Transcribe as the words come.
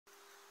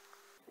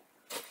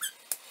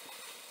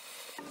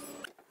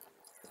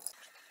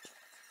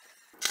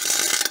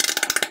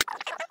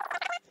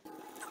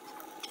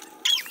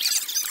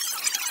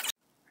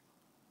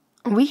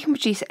We can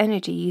produce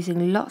energy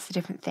using lots of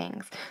different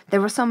things.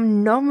 There are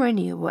some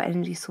non-renewable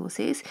energy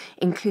sources,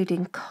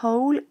 including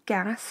coal,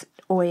 gas,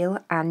 oil,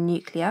 and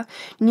nuclear.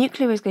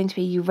 Nuclear is going to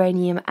be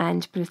uranium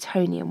and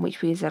plutonium,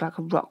 which is like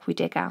a rock we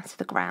dig out of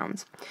the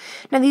ground.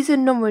 Now, these are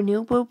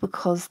non-renewable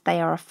because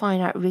they are a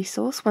finite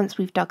resource. Once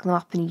we've dug them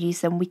up and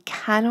used them, we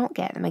cannot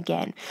get them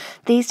again.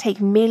 These take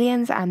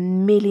millions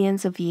and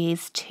millions of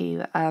years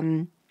to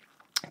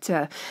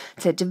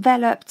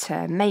develop,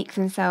 to make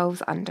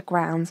themselves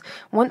underground.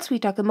 Once we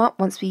dug them up,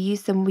 once we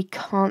use them, we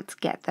can't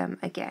get them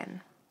again.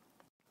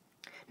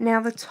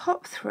 Now, the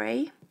top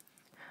three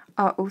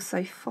are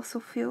also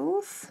fossil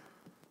fuels,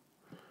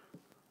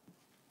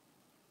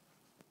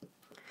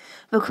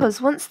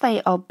 because once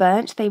they are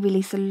burnt, they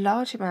release a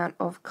large amount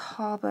of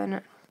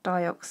carbon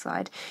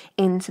dioxide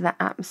into the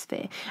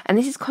atmosphere, and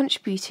this is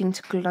contributing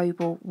to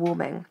global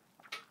warming.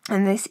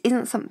 And this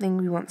isn't something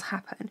we want to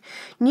happen.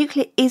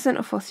 Nuclear isn't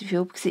a fossil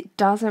fuel because it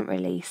doesn't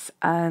release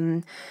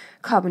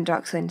carbon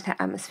dioxide into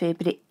the atmosphere,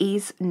 but it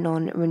is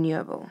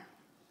non-renewable.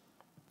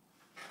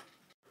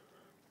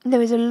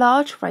 There is a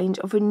large range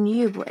of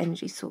renewable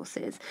energy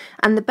sources,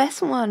 and the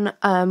best one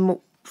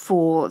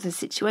for the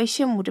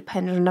situation will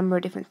depend on a number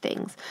of different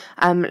things.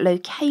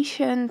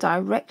 Location,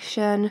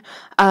 direction,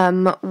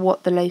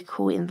 what the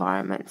local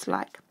environment's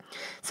like.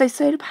 So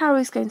solar power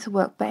is going to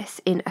work best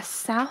in a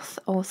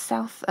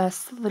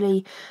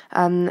southerly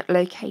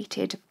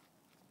located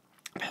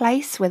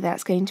place, whether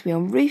that's going to be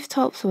on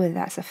rooftops or whether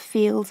that's a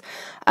field.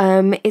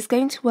 It's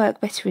going to work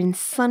better in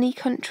sunny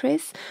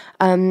countries.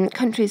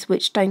 Countries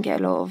which don't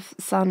get a lot of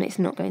sun, it's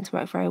not going to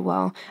work very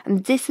well. And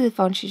the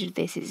disadvantage of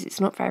this is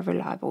it's not very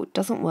reliable. It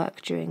doesn't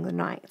work during the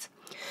night.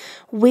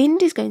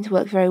 Wind is going to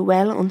work very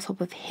well on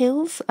top of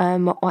hills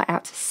or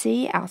out to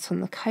sea, out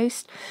on the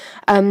coast.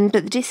 But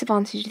the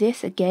disadvantage of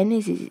this, again,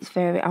 is it's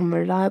very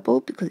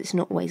unreliable because it's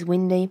not always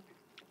windy.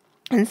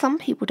 And some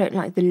people don't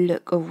like the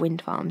look of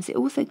wind farms. It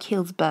also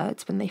kills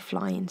birds when they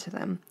fly into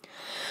them.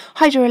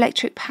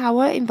 Hydroelectric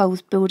power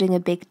involves building a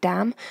big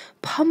dam,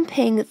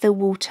 pumping the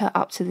water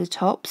up to the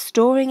top,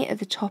 storing it at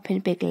the top in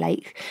a big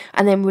lake,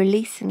 and then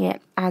releasing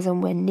it as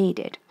and when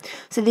needed.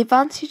 So the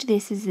advantage of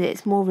this is that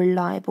it's more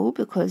reliable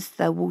because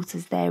the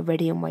water's there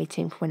ready and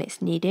waiting for when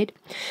it's needed.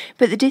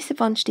 But the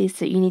disadvantage is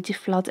that you need to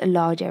flood a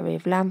large area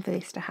of land for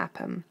this to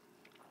happen.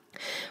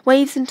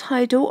 Waves and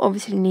tidal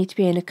obviously need to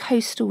be in a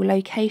coastal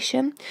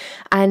location,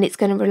 and it's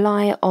going to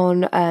rely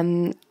on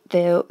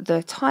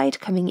the tide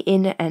coming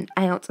in and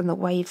out and the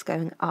waves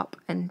going up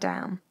and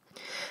down.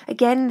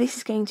 Again, this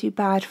is going to be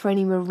bad for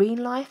any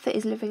marine life that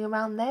is living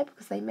around there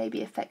because they may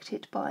be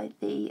affected by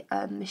the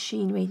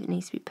machinery that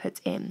needs to be put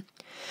in.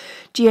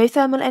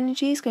 Geothermal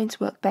energy is going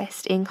to work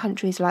best in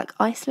countries like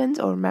Iceland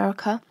or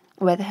America,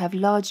 where they have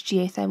large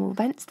geothermal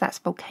vents, that's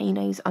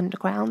volcanoes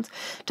underground.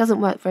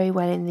 Doesn't work very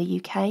well in the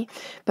UK,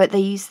 but they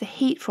use the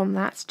heat from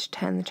that to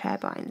turn the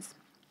turbines.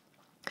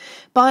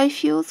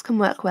 Biofuels can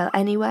work well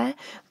anywhere,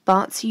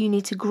 but you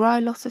need to grow a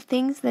lot of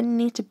things, then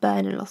you need to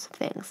burn a lot of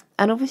things.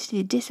 And obviously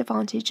the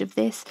disadvantage of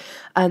this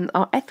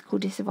are ethical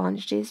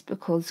disadvantages,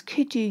 because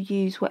could you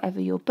use whatever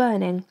you're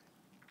burning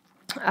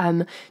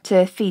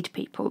to feed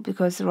people,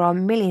 because there are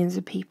millions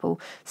of people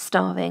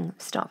starving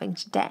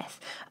to death,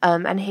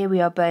 and here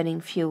we are burning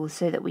fuel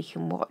so that we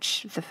can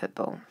watch the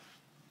football.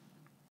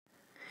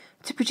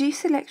 To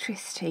produce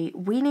electricity,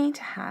 we need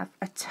to have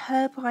a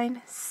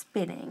turbine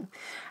spinning,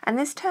 and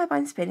this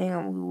turbine spinning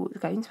will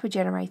go into a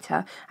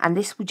generator, and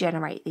this will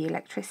generate the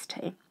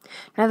electricity.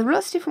 Now, there are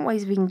lots of different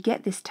ways we can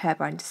get this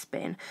turbine to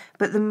spin,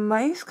 but the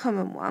most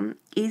common one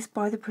is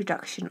by the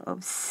production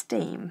of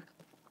steam.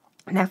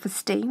 Now, for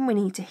steam, we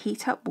need to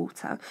heat up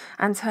water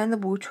and turn the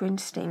water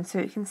into steam so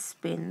it can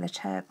spin the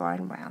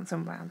turbine round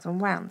and round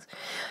and round.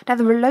 Now,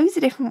 there are loads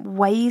of different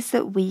ways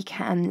that we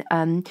can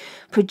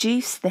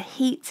produce the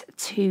heat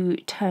to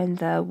turn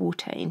the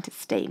water into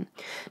steam.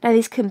 Now,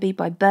 this can be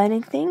by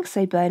burning things,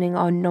 so burning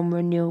our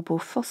non-renewable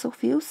fossil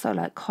fuels, so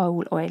like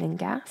coal, oil and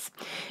gas,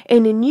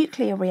 in a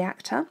nuclear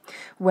reactor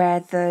where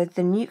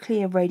the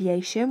nuclear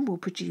radiation will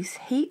produce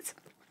heat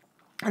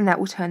and that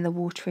will turn the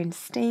water into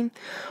steam.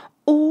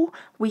 Or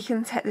we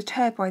can set the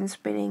turbine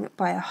spinning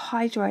by a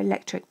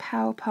hydroelectric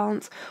power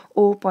plant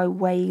or by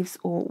waves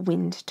or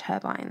wind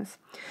turbines.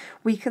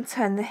 We can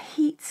turn the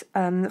heat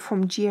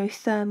from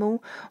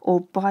geothermal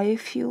or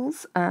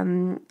biofuels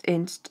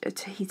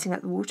into heating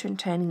up the water and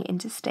turning it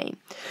into steam.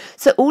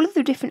 So all of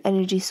the different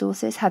energy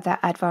sources have their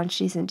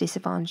advantages and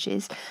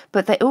disadvantages,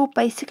 but they all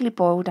basically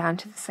boil down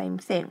to the same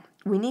thing.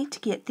 We need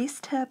to get this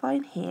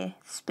turbine here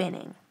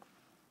spinning.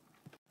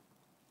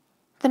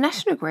 The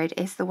national grid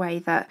is the way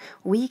that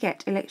we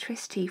get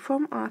electricity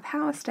from our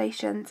power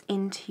stations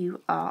into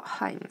our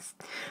homes.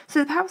 So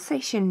the power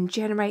station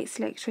generates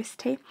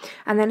electricity,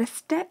 and then a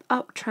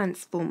step-up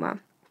transformer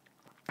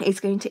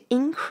is going to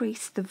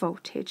increase the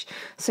voltage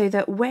so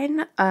that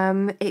when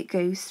it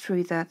goes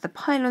through the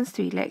pylons,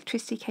 through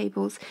electricity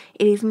cables,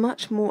 it is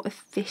much more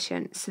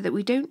efficient so that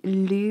we don't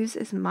lose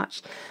as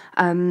much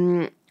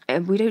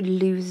we don't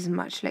lose as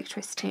much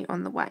electricity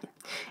on the way.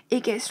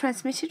 It gets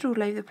transmitted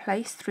all over the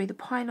place through the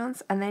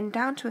pylons and then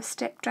down to a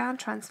step-down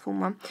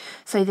transformer,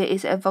 so there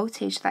is a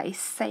voltage that is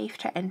safe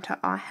to enter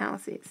our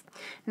houses.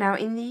 Now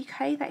in the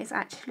UK that is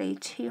actually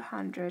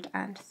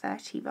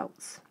 230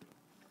 volts.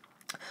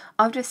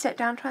 After a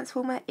step-down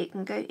transformer, it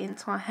can go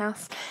into our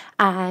house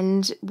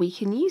and we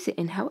can use it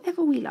in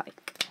however we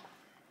like.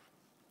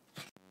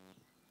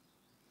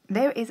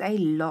 There is a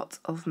lot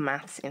of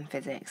maths in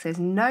physics. There's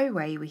no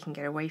way we can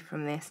get away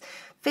from this.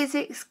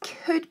 Physics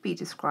could be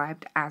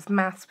described as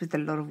maths with a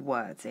lot of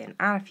words in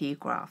and a few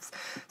graphs.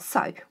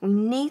 So we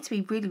need to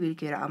be really, really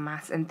good at our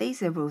maths, and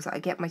these are the rules that I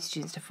get my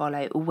students to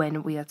follow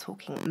when we are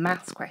talking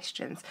maths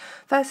questions.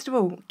 First of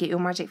all, get your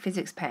magic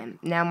physics pen.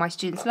 Now my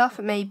students laugh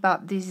at me,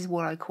 but this is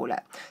what I call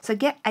it. So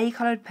get a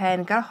coloured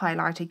pen, get a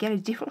highlighter, get a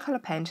different colour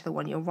pen to the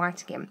one you're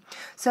writing in.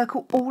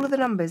 Circle all of the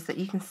numbers that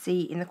you can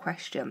see in the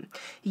question.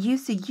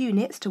 Use the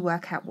units to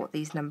work out what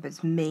these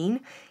numbers mean.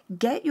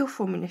 Get your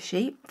formula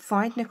sheet,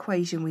 find an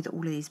equation with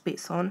all of these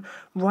bits on,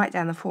 write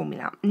down the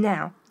formula.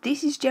 Now,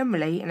 this is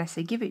generally, unless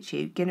they give it to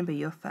you, going to be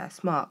your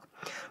first mark.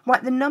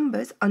 Write the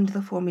numbers under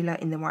the formula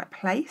in the right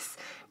place,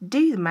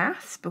 do the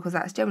maths, because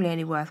that's generally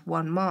only worth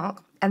 1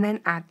 mark, and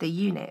then add the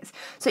units.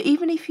 So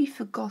even if you've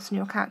forgotten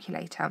your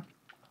calculator,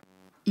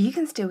 you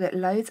can still get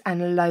loads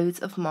and loads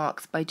of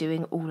marks by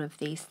doing all of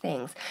these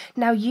things.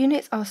 Now,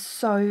 units are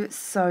so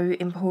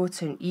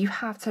important. You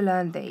have to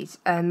learn these,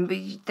 but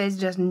there's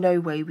just no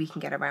way we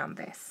can get around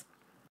this.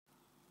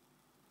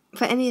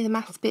 For any of the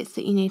maths bits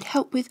that you need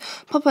help with,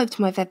 pop over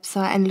to my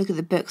website and look at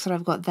the books that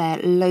I've got there.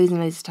 Loads and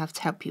loads of stuff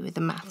to help you with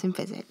the maths and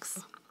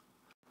physics.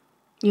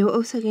 You're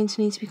also going to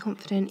need to be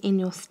confident in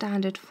your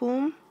standard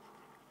form,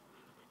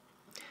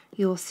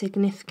 your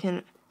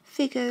significant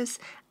figures,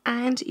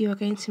 and you are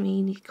going to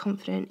be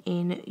confident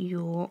in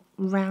your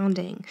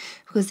rounding,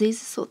 because these are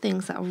the sort of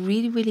things that are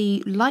really,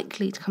 really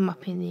likely to come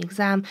up in the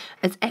exam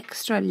as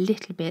extra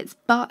little bits,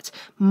 but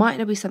might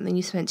not be something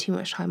you spent too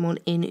much time on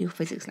in your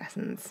physics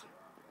lessons.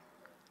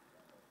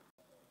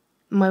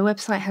 My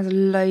website has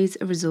loads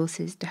of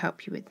resources to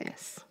help you with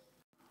this.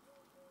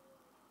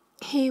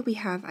 Here we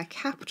have a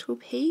capital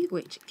P,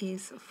 which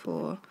is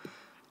for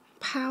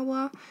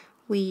power.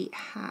 We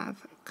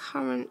have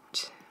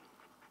current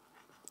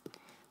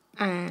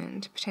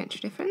and potential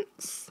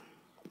difference.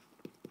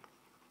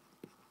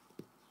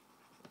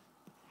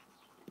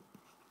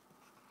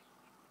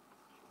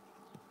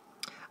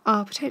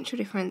 Our potential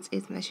difference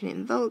is measured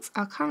in volts,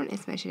 our current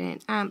is measured in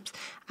amps,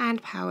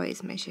 and power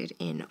is measured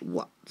in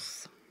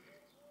watts.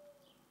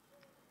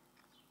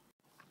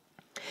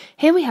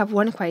 Here we have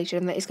one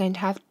equation that is going to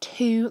have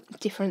 2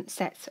 different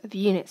sets of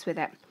units with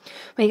it.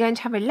 We're going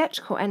to have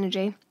electrical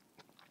energy,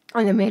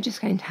 and then we're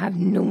just going to have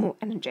normal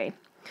energy.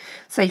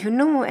 So for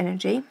normal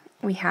energy,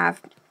 we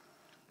have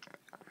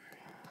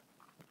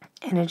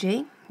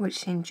energy, which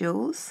is in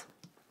joules,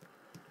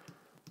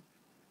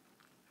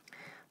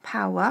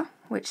 power,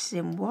 which is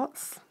in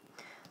watts,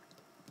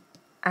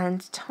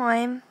 and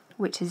time,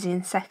 which is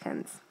in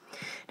seconds.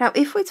 Now,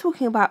 if we're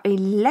talking about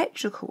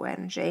electrical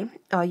energy,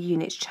 our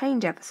units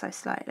change ever so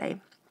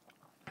slightly.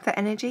 For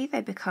energy, they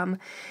become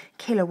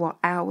kilowatt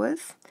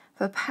hours.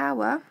 For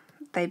power,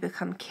 they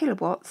become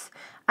kilowatts,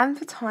 and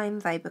for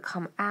time they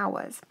become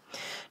hours.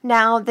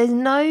 Now, there's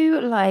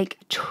no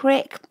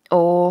trick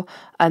or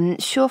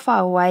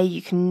surefire way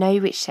you can know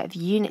which set of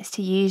units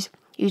to use.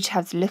 You just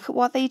have to look at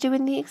what they do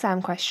in the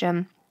exam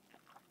question,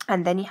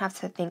 and then you have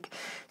to think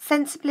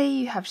sensibly,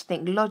 you have to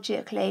think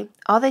logically.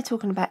 Are they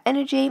talking about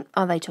energy?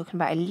 Are they talking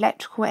about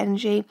electrical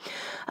energy?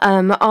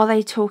 Are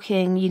they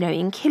talking,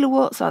 in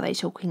kilowatts? Are they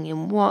talking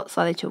in watts?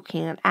 Are they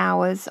talking in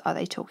hours? Are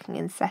they talking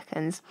in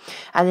seconds?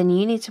 And then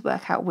you need to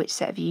work out which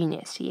set of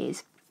units to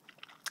use.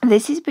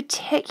 This is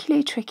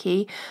particularly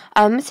tricky,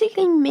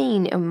 particularly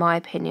mean in my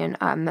opinion,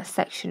 that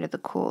section of the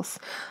course,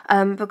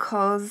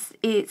 because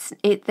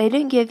they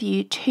don't give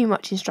you too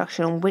much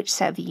instruction on which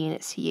set of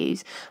units to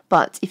use,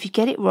 but if you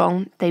get it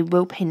wrong, they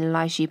will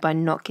penalise you by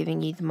not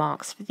giving you the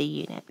marks for the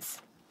units.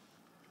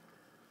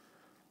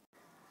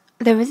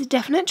 There is a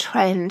definite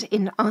trend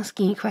in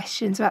asking you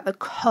questions about the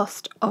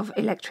cost of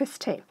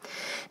electricity.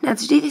 Now,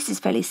 to do this is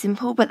fairly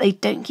simple, but they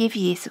don't give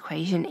you this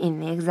equation in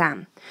the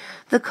exam.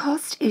 The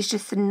cost is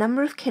just the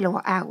number of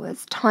kilowatt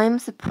hours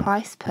times the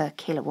price per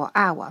kilowatt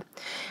hour.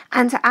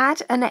 And to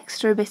add an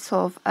extra bit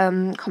of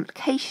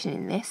complication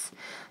in this,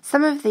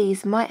 some of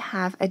these might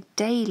have a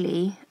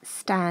daily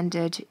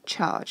standard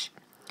charge.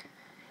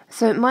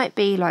 So it might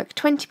be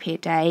 20p a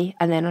day,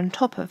 and then on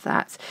top of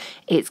that,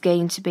 it's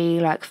going to be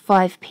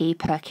 5p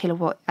per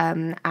kilowatt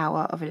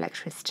hour of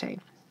electricity.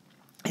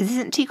 This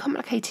isn't too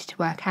complicated to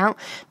work out,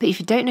 but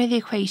if you don't know the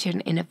equation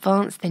in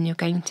advance, then you're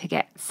going to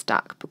get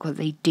stuck because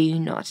they do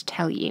not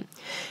tell you.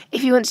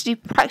 If you want to do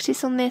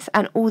practice on this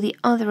and all the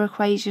other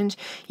equations,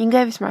 you can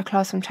go over to my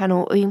Classroom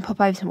channel, or you can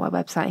pop over to my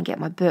website and get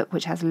my book,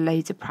 which has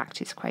loads of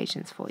practice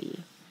equations for you.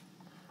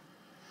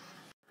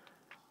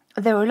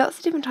 There are lots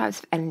of different types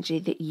of energy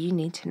that you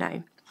need to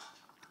know.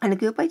 And a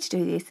good way to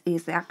do this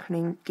is the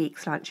acronym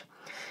GEEKS Lunch.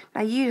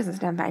 Now, you doesn't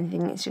stand for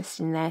anything, it's just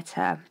in there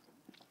to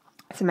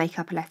to make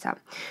up a letter.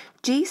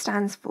 G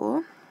stands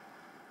for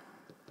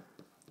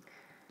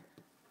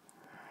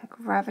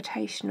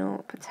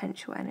gravitational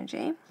potential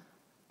energy.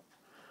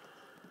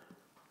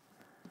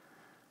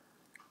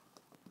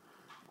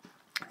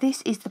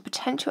 This is the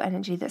potential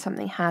energy that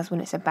something has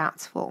when it's about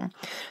to form.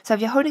 So if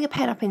you're holding a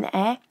pen up in the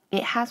air,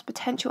 it has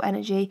potential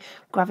energy,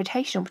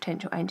 gravitational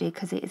potential energy,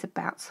 because it is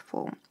about to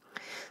form.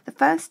 The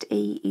first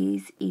E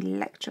is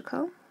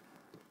electrical.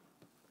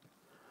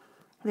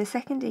 The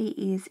second E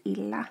is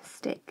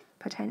elastic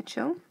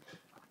potential.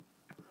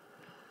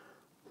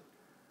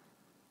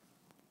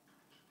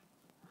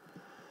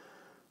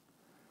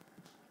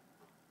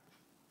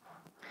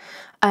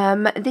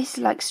 This is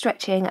like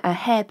stretching a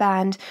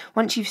hairband.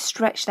 Once you've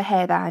stretched the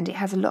hairband, it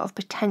has a lot of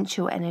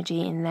potential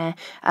energy in there,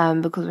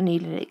 because when you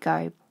let it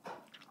go,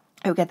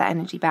 it'll get that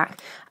energy back,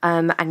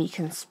 and you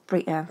can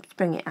spring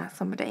it at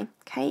somebody.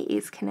 K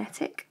is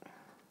kinetic.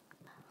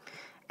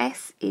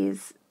 S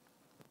is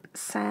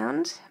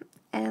sound.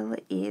 L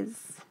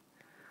is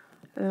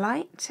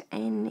light.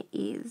 N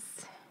is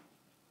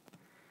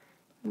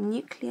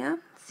nuclear.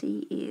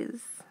 C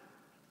is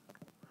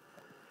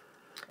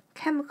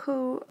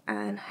chemical,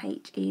 and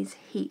H is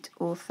heat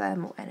or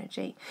thermal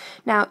energy.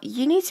 Now,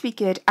 you need to be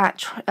good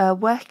at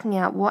working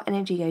out what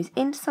energy goes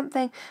into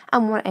something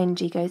and what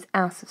energy goes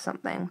out of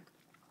something.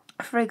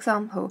 For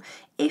example,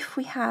 if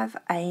we have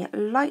a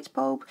light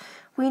bulb,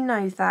 we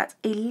know that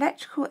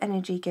electrical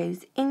energy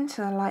goes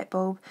into the light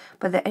bulb,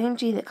 but the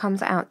energy that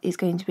comes out is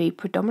going to be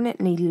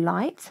predominantly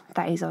light,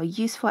 that is our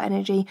useful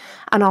energy,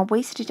 and our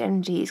wasted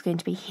energy is going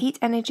to be heat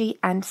energy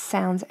and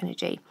sound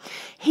energy.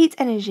 Heat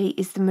energy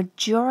is the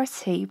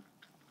majority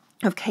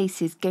of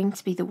cases going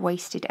to be the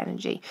wasted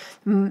energy.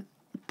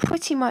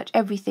 Pretty much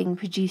everything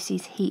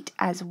produces heat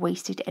as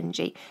wasted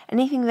energy.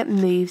 Anything that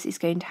moves is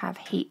going to have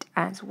heat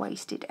as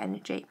wasted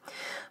energy.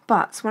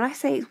 But when I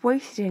say it's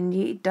wasted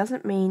energy, it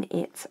doesn't mean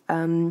it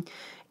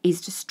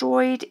is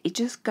destroyed. It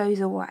just goes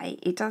away.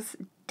 It just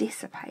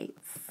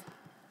dissipates.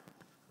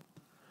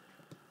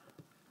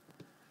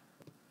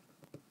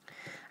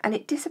 And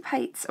it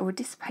dissipates or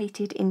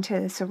dissipated into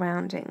the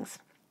surroundings.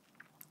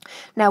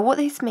 Now, what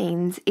this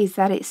means is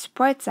that it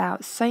spreads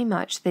out so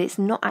much that it's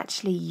not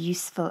actually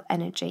useful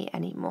energy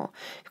anymore,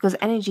 because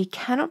energy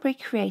cannot be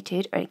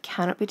created or it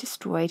cannot be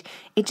destroyed.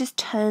 It just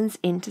turns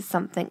into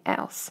something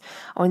else,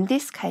 or in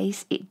this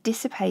case, it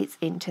dissipates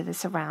into the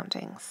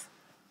surroundings.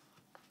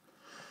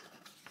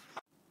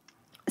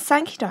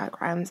 Sankey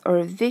diagrams are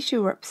a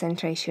visual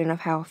representation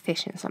of how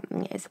efficient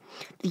something is.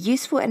 The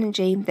useful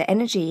energy, the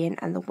energy in,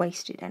 and the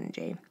wasted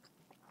energy.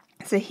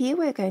 So here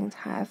we're going to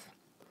have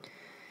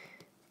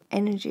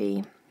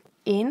energy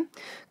in.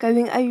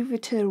 Going over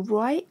to the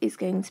right is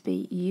going to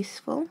be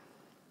useful,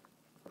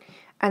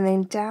 and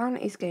then down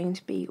is going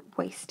to be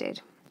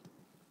wasted.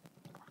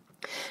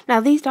 Now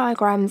these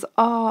diagrams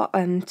are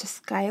to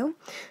scale,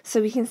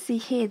 so we can see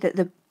here that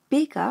the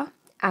bigger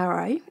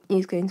arrow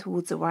is going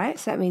towards the right,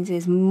 so that means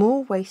there's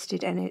more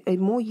wasted energy,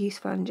 more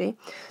useful energy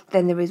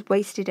than there is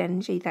wasted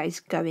energy that is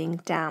going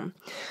down.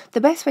 The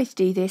best way to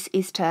do this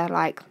is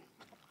to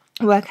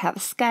work out the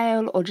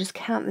scale or just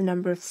count the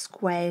number of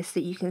squares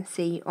that you can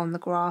see on the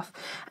graph,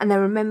 and then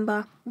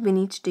remember we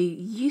need to do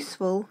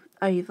useful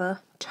over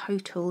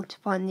total to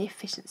find the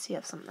efficiency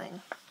of something.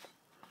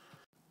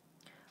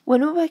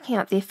 When we're working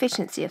out the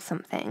efficiency of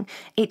something,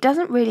 it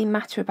doesn't really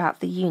matter about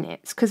the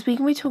units, because we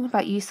can be talking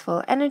about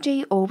useful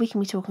energy or we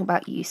can be talking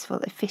about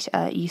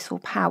useful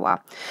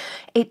power.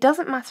 It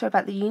doesn't matter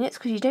about the units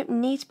because you don't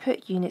need to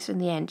put units in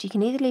the end. You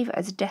can either leave it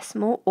as a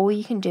decimal or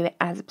you can do it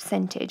as a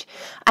percentage.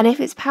 And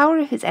if it's power or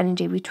if it's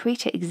energy, we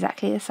treat it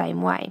exactly the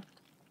same way.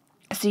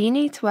 So you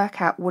need to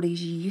work out what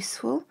is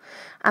useful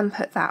and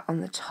put that on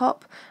the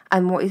top,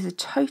 and what is the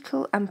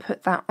total and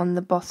put that on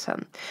the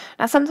bottom.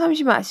 Now sometimes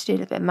you might have to do a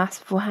little bit of maths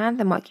beforehand.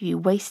 They might give you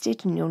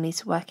wasted and you'll need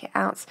to work it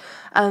out.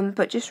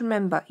 But just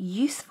remember,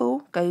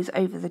 useful goes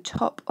over the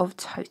top of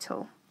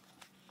total.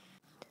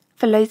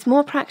 For loads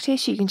more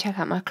practice, you can check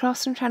out my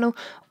classroom channel,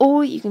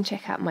 or you can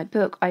check out my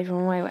book over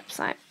on my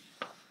website.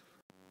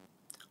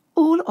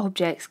 All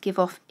objects give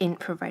off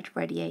infrared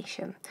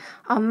radiation.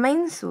 Our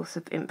main source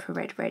of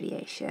infrared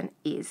radiation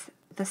is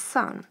the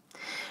sun.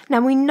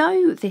 Now we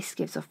know this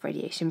gives off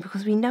radiation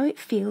because we know it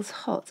feels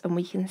hot and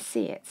we can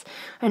see it.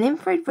 And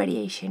infrared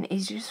radiation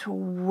is just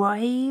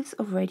waves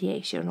of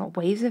radiation or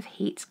waves of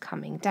heat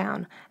coming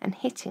down and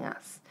hitting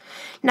us.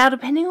 Now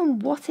depending on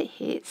what it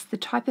hits, the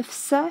type of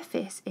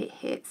surface it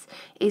hits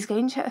is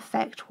going to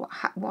affect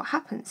what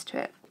happens to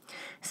it.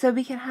 So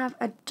we can have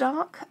a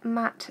dark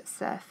matte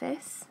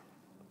surface,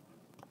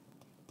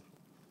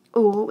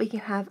 or we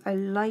can have a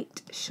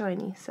light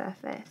shiny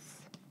surface.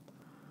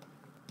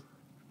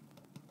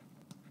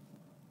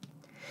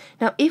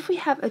 Now if we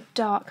have a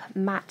dark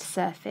matte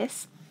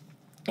surface,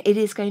 it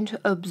is going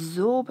to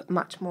absorb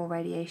much more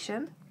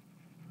radiation.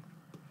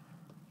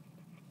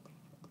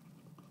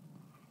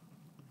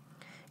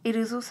 It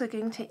is also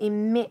going to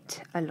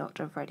emit a lot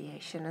of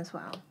radiation as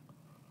well.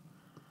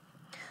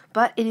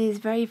 But it is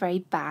very, very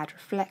bad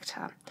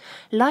reflector.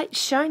 Light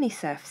shiny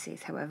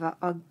surfaces, however,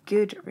 are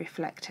good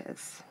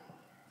reflectors.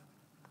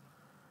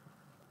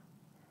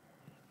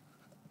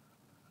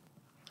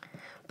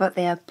 but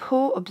they are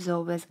poor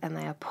absorbers and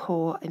they are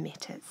poor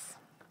emitters.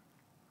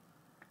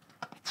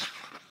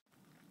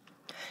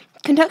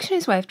 Conduction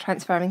is a way of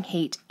transferring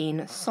heat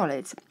in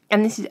solids,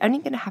 and this is only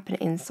going to happen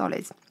in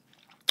solids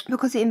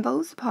because it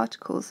involves the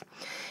particles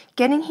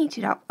getting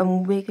heated up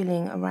and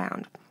wiggling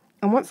around.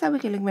 And once they're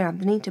wiggling around,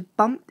 they need to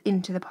bump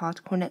into the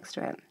particle next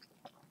to it.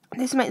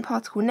 This will make the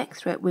particle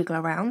next to it wiggle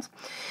around,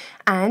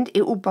 and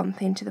it will bump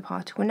into the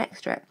particle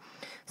next to it.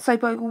 So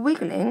by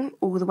wiggling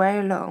all the way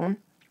along,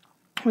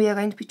 we are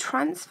going to be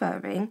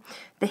transferring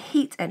the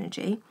heat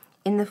energy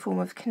in the form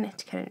of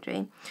kinetic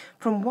energy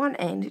from one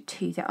end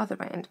to the other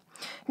end.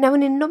 Now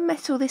in a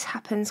non-metal this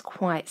happens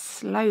quite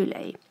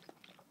slowly.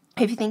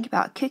 If you think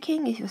about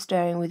cooking, if you're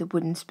stirring with a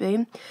wooden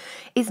spoon,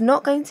 it's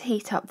not going to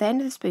heat up, the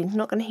end of the spoon is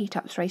not going to heat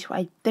up straight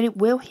away, but it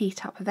will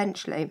heat up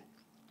eventually.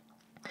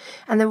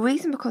 And the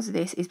reason because of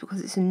this is because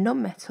it's a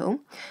non-metal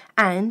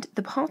and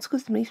the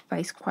particles move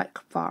spaced quite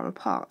far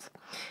apart.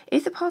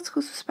 If the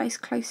particles were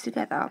spaced close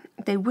together,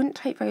 they wouldn't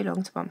take very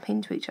long to bump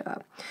into each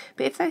other.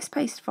 But if they're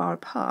spaced far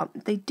apart,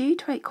 they do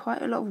take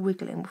quite a lot of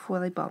wiggling before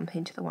they bump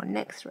into the one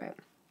next to it.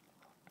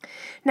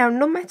 Now,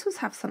 non-metals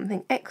have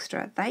something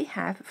extra. They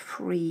have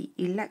free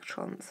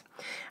electrons.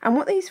 And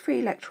what these free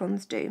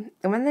electrons do,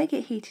 and when they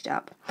get heated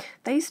up,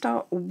 they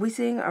start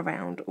whizzing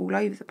around all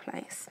over the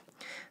place.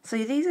 So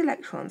these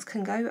electrons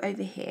can go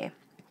over here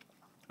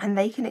and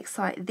they can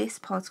excite this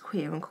particle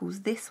here and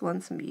cause this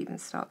one to move and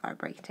start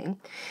vibrating,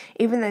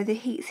 even though the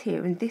heat's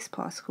here and this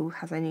particle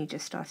has only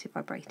just started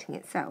vibrating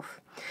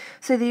itself.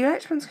 So the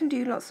electrons can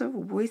do lots of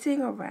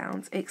whizzing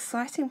around,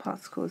 exciting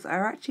particles that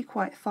are actually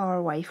quite far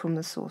away from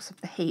the source of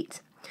the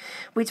heat,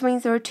 which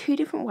means there are two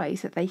different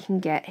ways that they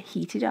can get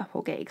heated up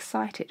or get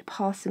excited,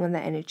 passing on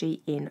their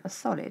energy in a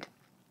solid.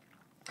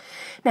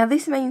 Now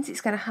this means it's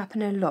going to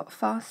happen a lot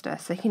faster,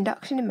 so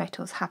conduction in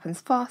metals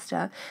happens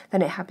faster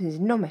than it happens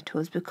in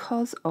non-metals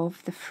because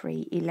of the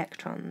free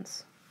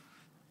electrons.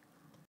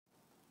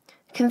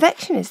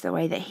 Convection is the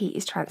way that heat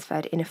is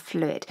transferred in a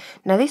fluid.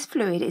 Now this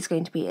fluid is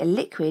going to be a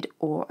liquid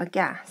or a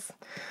gas.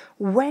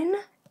 When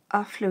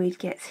our fluid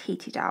gets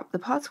heated up, the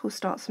particles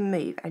start to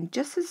move, and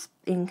just as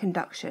in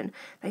conduction,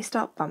 they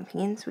start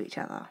bumping into each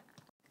other.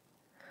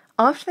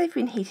 After they've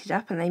been heated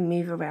up and they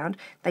move around,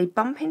 they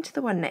bump into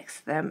the one next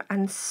to them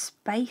and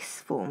space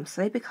forms,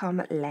 so they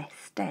become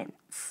less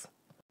dense.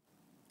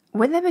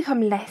 When they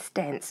become less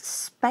dense,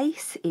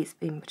 space is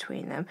in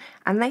between them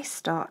and they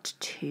start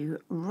to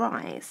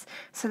rise.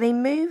 So they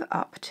move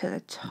up to the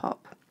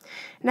top.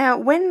 Now,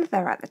 when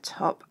they're at the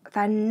top,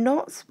 they're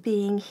not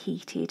being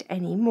heated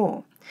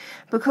anymore.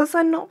 Because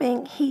they're not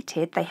being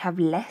heated, they have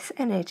less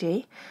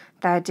energy,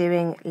 they're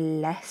doing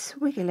less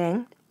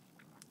wiggling,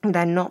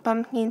 they're not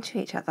bumping into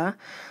each other,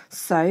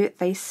 so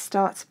they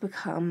start to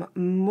become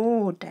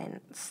more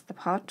dense. The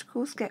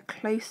particles get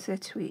closer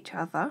to each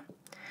other,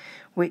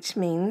 which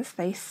means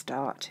they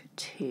start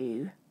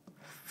to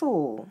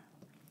fall.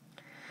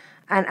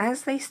 And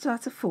as they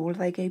start to fall,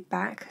 they go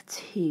back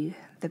to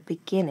the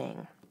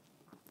beginning.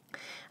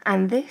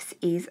 And this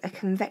is a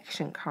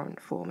convection current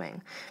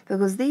forming,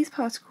 because these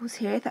particles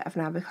here that have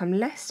now become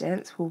less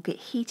dense will get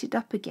heated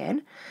up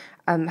again,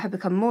 have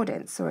become more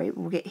dense,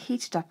 will get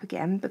heated up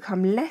again,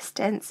 become less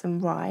dense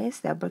and rise,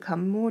 they'll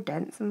become more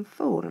dense and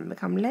fall, and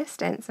become less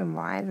dense and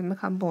rise, and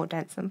become more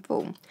dense and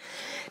fall.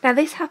 Now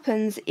this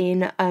happens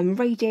in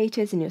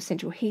radiators, in your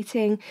central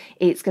heating.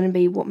 It's going to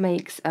be what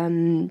makes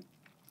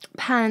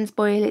pans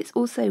boil. It's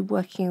also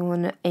working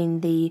on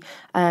in the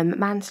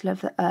mantle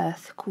of the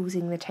earth,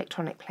 causing the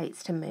tectonic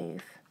plates to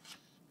move.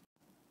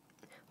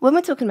 When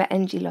we're talking about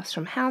energy loss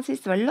from houses,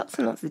 there are lots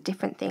and lots of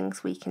different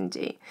things we can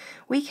do.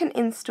 We can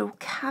install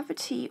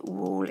cavity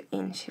wall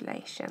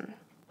insulation.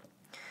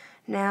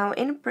 Now,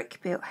 in a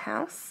brick-built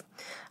house,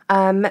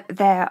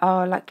 there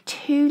are like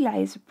 2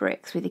 layers of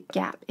bricks with a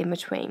gap in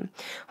between.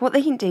 What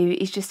they can do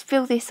is just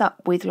fill this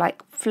up with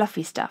like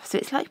fluffy stuff. So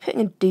it's like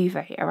putting a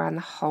duvet around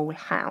the whole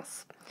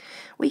house.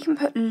 We can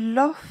put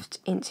loft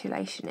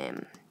insulation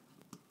in.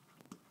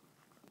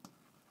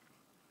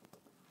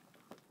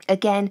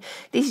 Again,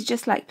 this is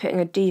just like putting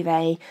a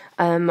duvet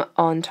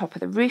on top of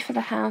the roof of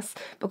the house,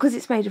 because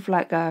it's made of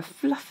like a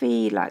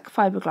fluffy, like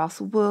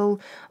fiberglass wool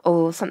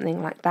or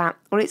something like that.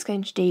 All it's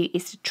going to do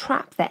is to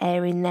trap the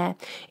air in there.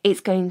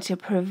 It's going to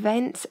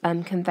prevent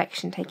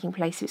convection taking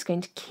place, so it's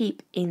going to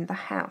keep in the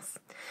house.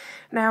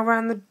 Now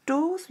around the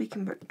doors we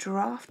can put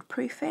draft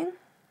proofing.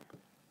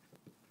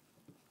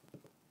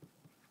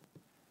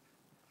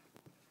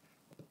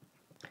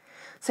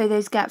 So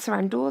those gaps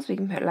around doors, we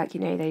can put like,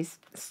 those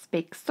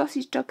big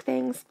sausage dog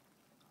things,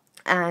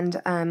 and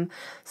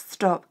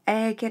stop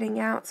air getting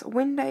out.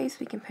 Windows,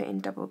 we can put in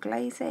double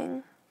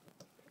glazing.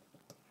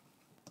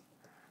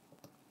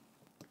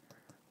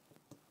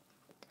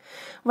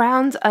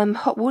 Round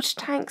hot water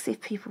tanks,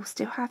 if people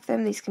still have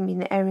them, these can be in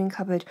the airing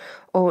cupboard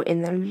or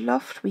in the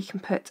loft. We can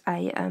put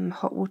a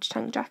hot water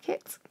tank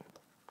jacket.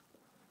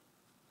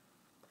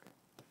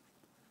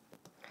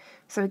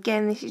 So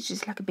again, this is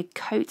just like a big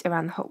coat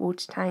around the hot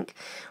water tank.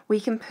 We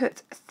can put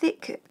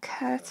thick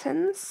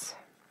curtains.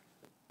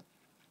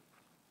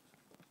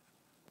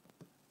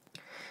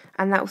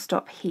 and that will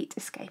stop heat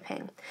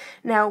escaping.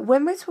 Now,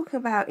 when we're talking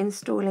about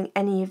installing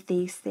any of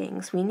these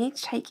things, we need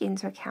to take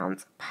into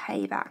account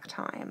payback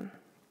time.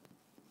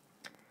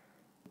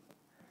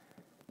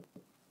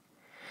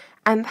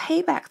 And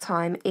payback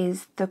time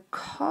is the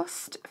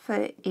cost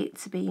for it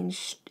to be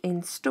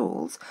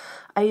installed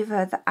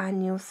over the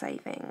annual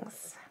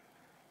savings.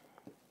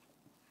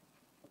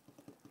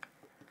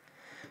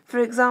 For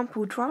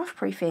example, draft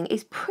proofing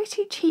is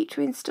pretty cheap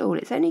to install.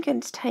 It's only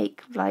going to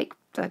take like,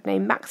 I don't know,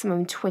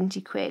 maximum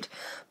 20 quid,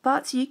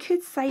 but you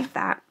could save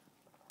that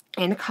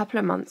in a couple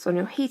of months on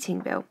your heating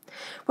bill,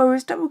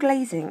 whereas double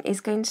glazing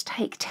is going to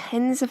take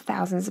tens of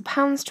thousands of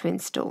pounds to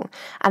install,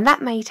 and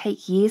that may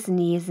take years and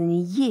years and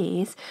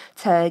years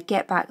to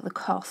get back the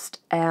cost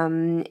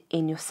in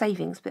your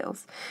savings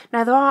bills.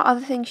 Now, there are other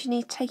things you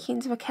need to take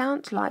into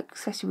account, like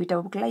especially with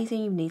double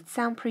glazing, you need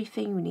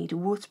soundproofing, you need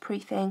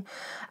waterproofing.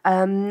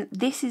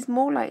 This is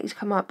more likely to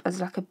come up as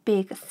like a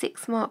big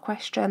 6-mark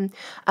question,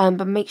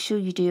 but make sure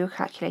you do your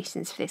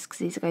calculations for this, because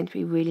these are going to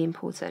be really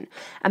important,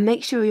 and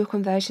make sure your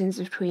conversions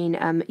between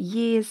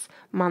years,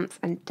 months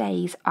and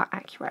days are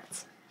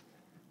accurate.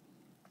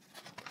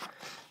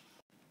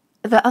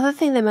 The other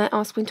thing they might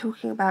ask when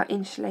talking about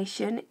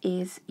insulation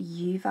is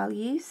U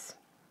values.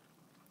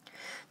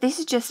 This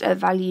is just a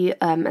value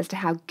as to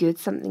how good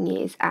something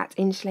is at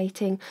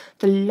insulating.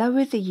 The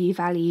lower the U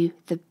value,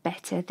 the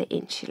better the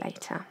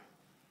insulator.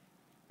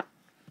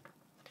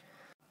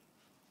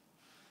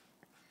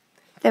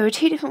 There are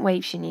 2 different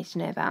waves you need to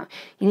know about.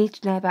 You need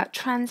to know about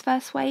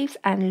transverse waves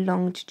and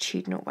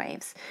longitudinal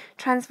waves.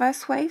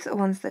 Transverse waves are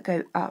ones that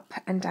go up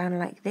and down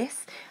like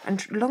this,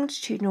 and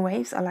longitudinal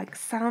waves are like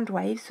sound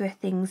waves where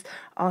things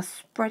are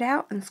spread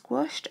out and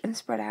squashed and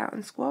spread out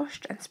and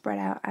squashed and spread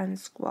out and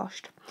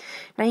squashed.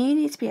 Now you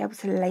need to be able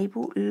to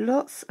label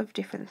lots of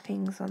different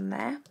things on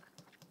there.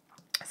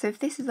 So if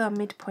this is our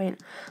midpoint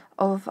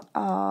of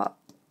our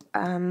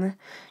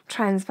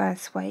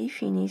transverse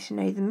wave, you need to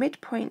know the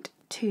midpoint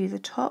to the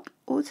top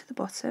or to the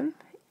bottom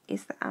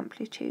is the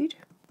amplitude.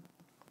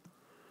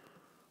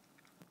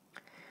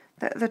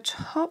 The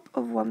top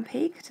of one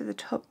peak to the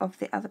top of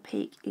the other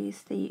peak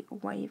is the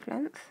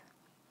wavelength.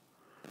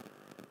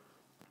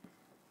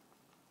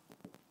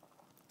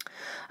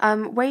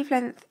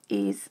 Wavelength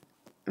is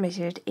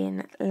measured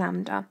in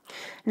lambda.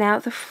 Now,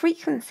 the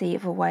frequency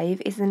of a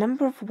wave is the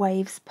number of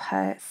waves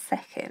per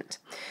second.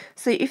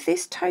 So if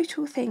this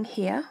total thing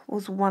here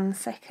was 1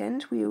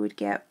 second, we would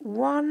get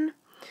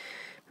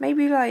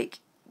maybe like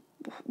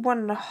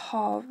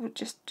 1.5,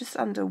 just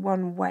under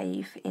 1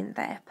 wave in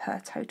there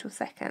per total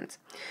second.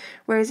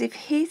 Whereas if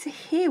here to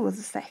here was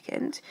a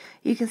second,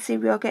 you can see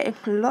we are getting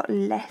a lot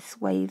less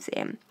waves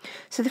in.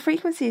 So the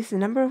frequency is the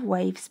number of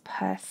waves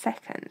per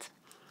second.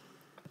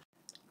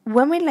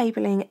 When we're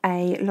labelling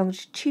a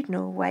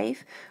longitudinal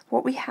wave,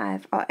 what we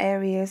have are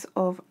areas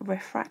of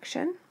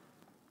refraction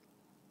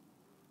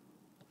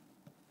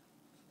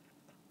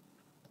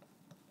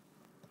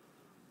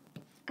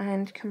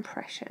and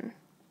compression.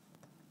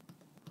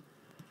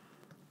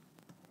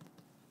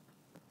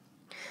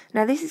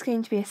 Now this is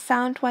going to be a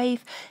sound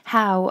wave,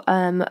 how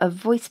a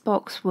voice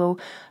box will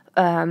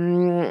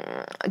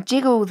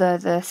jiggle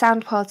the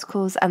sound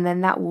particles, and then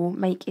that will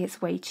make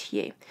its way to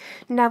you.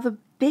 Now the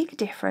big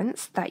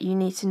difference that you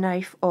need to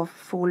know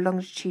for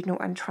longitudinal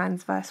and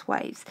transverse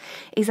waves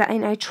is that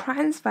in a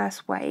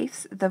transverse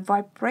waves, the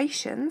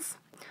vibrations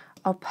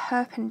are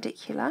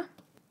perpendicular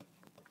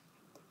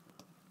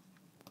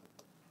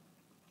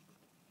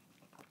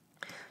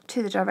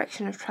to the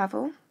direction of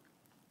travel.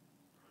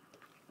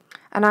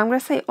 And I'm going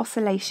to say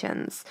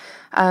oscillations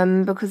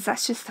because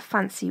that's just a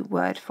fancy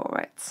word for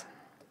it.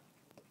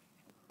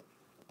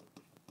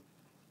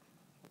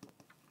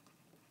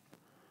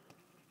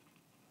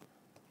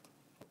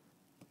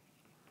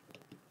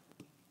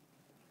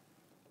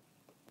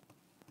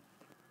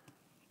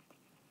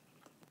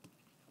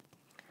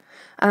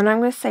 And I'm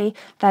going to say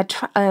they're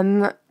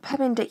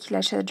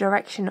perpendicular to the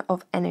direction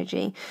of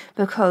energy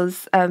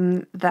because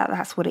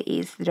that's what it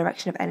is, the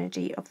direction of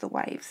energy of the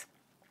waves.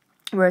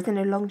 Whereas in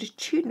a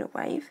longitudinal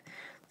wave,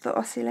 the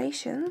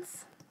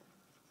oscillations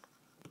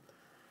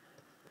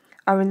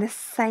are in the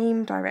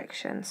same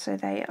direction, so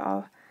they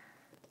are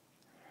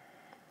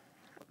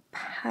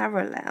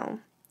parallel.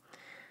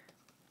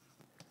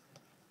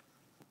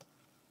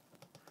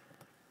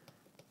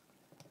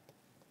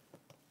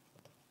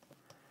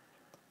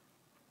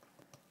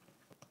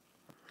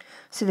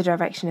 So the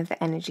direction of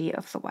the energy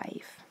of the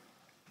wave.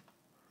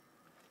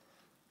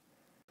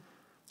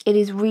 It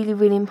is really,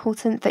 really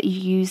important that you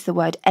use the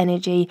word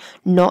energy,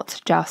 not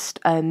just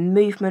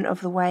movement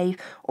of the wave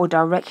or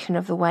direction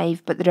of the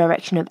wave, but the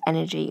direction of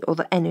energy or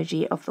the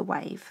energy of the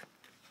wave.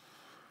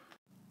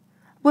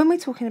 When we're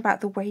talking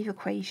about the wave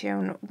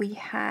equation, we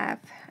have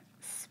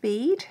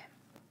speed,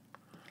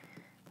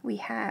 we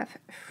have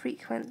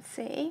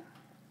frequency,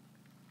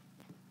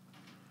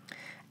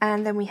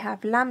 and then we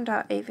have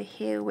lambda over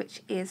here,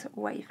 which is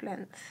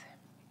wavelength.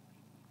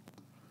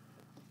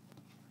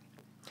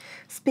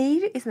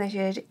 Speed is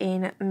measured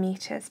in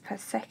meters per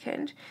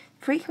second,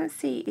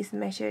 frequency is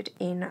measured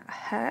in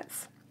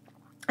hertz,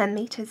 and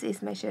meters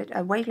is measured,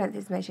 wavelength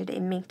is measured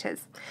in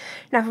meters.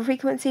 Now for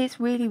frequency, it's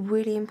really,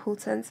 really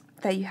important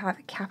that you have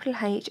capital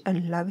H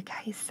and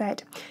lowercase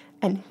z.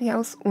 Anything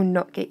else will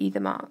not get you the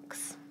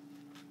marks.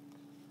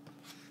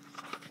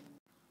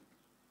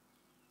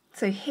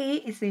 So here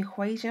is the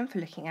equation for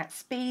looking at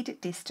speed,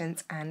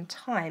 distance and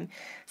time.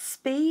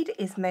 Speed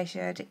is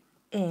measured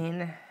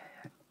in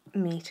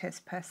meters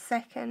per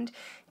second,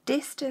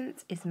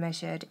 distance is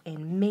measured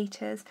in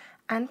meters,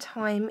 and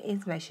time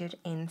is measured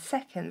in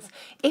seconds.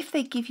 If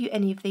they give you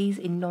any of these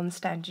in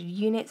non-standard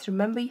units,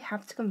 remember you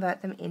have to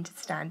convert them into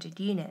standard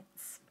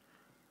units.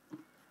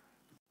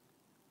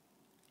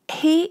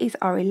 Here is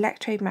our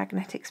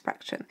electromagnetic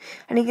spectrum,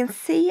 and you can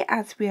see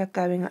as we are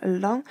going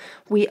along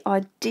we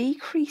are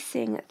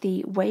decreasing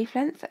the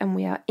wavelength and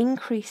we are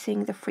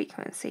increasing the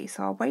frequency.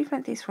 So our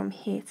wavelength is from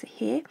here to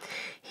here.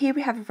 Here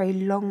we have a very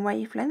long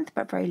wavelength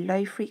but very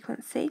low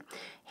frequency.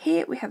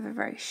 Here we have a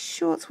very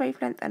short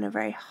wavelength and a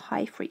very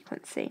high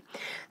frequency.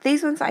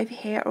 These ones over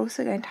here are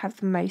also going to have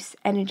the most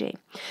energy.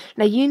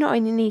 Now you not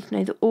only need to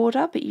know the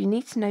order, but you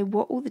need to know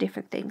what all the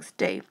different things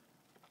do.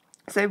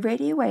 So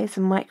radio waves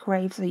and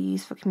microwaves are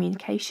used for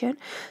communication.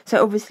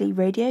 So obviously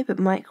radio, but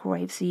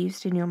microwaves are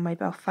used in your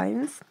mobile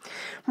phones.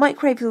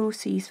 Microwaves are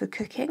also used for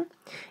cooking.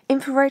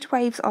 Infrared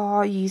waves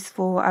are used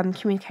for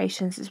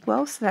communications as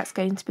well. So that's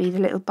going to be the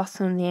little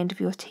button on the end of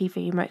your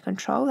TV remote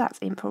control. That's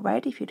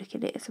infrared. If you look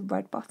at it, it's a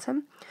red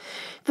button.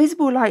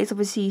 Visible light is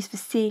obviously used for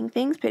seeing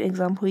things, but an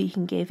example you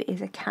can give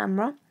is a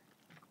camera.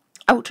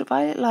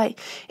 Ultraviolet light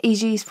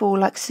is used for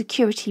like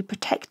security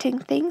protecting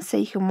things, so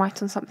you can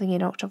write on something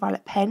in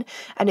ultraviolet pen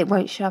and it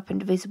won't show up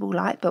under visible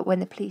light, but when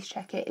the police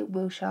check it, it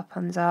will show up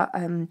under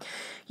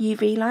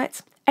UV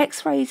lights.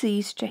 X-rays are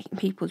used for checking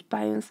people's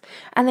bones,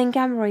 and then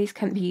gamma rays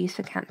can be used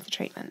for cancer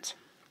treatment.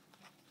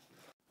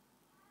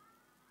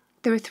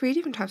 There are 3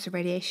 different types of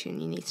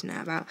radiation you need to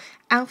know about: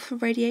 alpha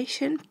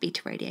radiation,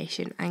 beta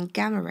radiation and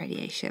gamma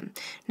radiation.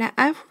 Now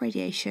alpha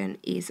radiation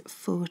is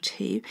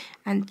 4-2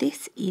 and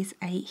this is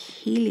a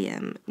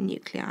helium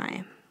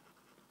nuclei.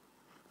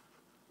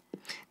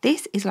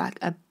 This is like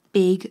a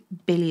big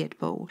billiard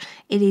ball.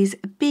 It is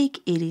big,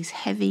 it is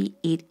heavy,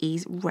 it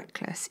is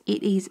reckless.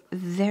 It is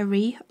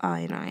very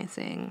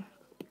ionizing.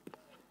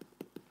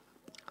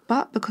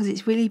 But because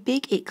it's really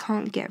big, it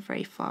can't get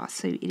very far,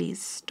 so it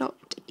is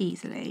stopped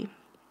easily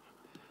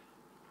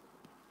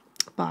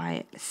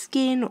by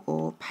skin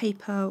or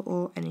paper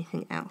or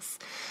anything else.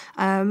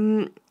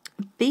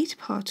 Beta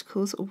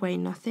particles weigh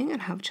nothing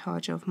and have a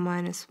charge of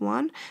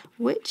 -1,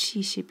 which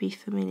you should be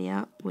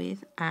familiar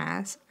with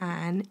as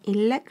an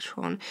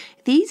electron.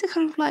 These are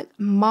kind of like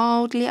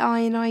mildly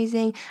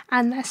ionizing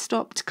and they're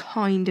stopped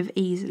kind of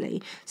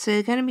easily. So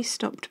they're going to be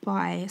stopped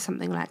by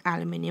something like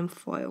aluminium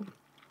foil.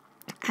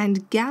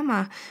 And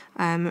gamma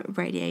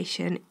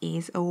radiation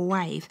is a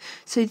wave.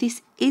 So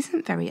this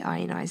isn't very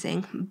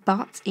ionizing,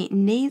 but it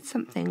needs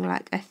something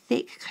like a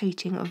thick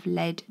coating of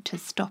lead to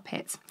stop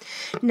it.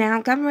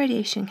 Now, gamma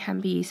radiation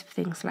can be used for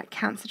things like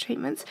cancer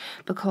treatments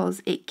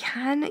because it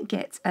can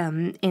get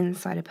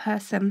inside a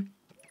person.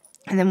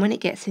 And then when it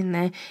gets in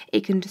there,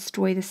 it can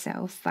destroy the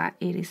cells that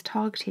it is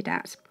targeted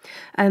at.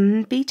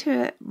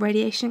 Beta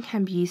radiation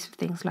can be used for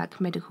things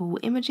like medical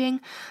imaging.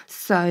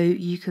 So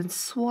you can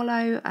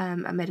swallow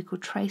a medical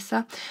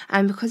tracer,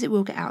 and because it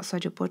will get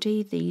outside your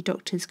body, the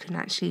doctors can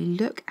actually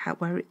look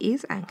at where it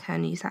is and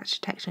can use that to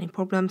detect any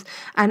problems.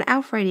 And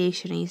alpha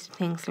radiation is used for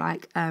things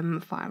like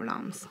fire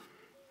alarms.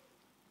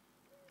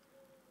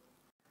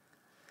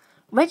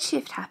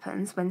 Redshift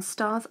happens when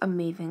stars are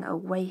moving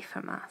away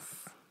from us.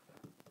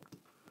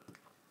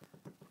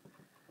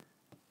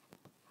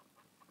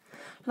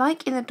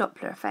 Like in the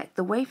Doppler effect,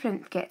 the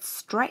wavelength gets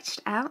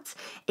stretched out,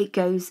 it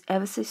goes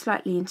ever so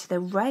slightly into the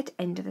red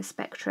end of the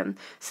spectrum,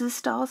 so the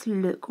stars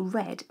look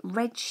red,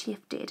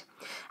 redshifted.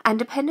 And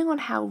depending on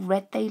how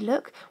red they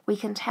look, we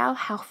can tell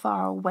how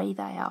far away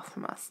they are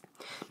from us.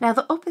 Now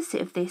the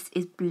opposite of this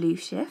is blue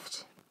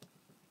shift,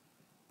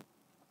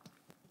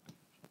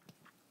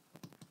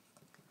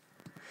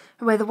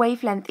 where the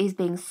wavelength is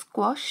being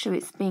squashed, so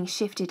it's being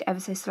shifted ever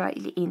so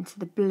slightly into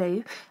the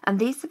blue, and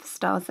these are the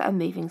stars that are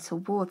moving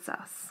towards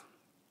us.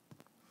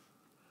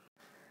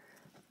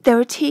 There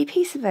are 2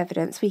 pieces of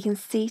evidence we can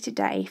see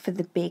today for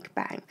the Big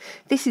Bang.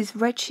 This is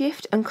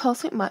redshift and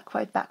cosmic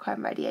microwave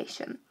background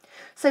radiation.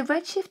 So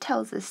redshift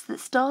tells us that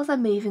stars are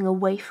moving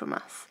away from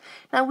us.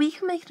 Now we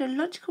can make a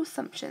logical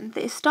assumption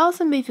that if stars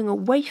are moving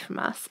away from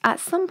us, at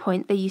some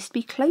point they used to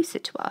be closer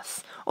to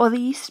us, or they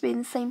used to be in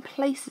the same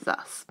place as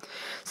us.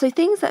 So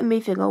things that are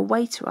moving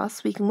away to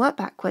us, we can work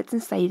backwards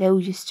and say they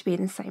all used to be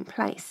in the same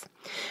place.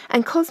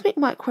 And cosmic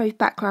microwave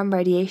background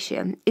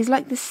radiation is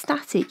like the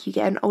static you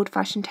get on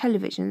old-fashioned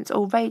televisions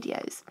or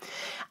radios.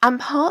 And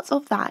part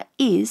of that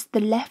is the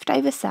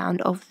leftover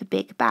sound of the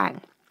Big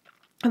Bang.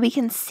 We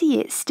can see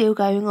it still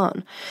going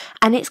on,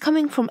 and it's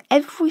coming from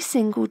every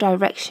single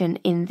direction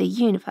in the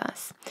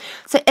universe.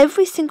 So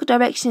every single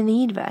direction in the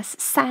universe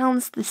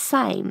sounds the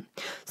same.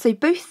 So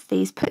both of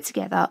these put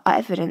together are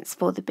evidence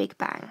for the Big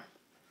Bang.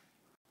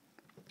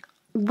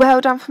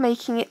 Well done for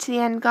making it to the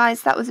end,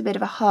 guys. That was a bit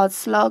of a hard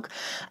slog.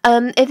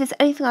 If there's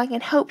anything I can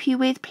help you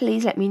with,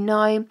 please let me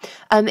know.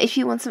 If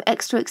you want some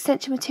extra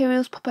extension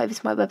materials, pop over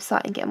to my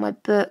website and get my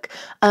book.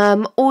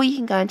 Or you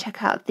can go and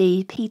check out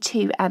the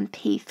P2 and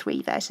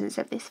P3 versions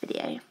of this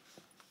video.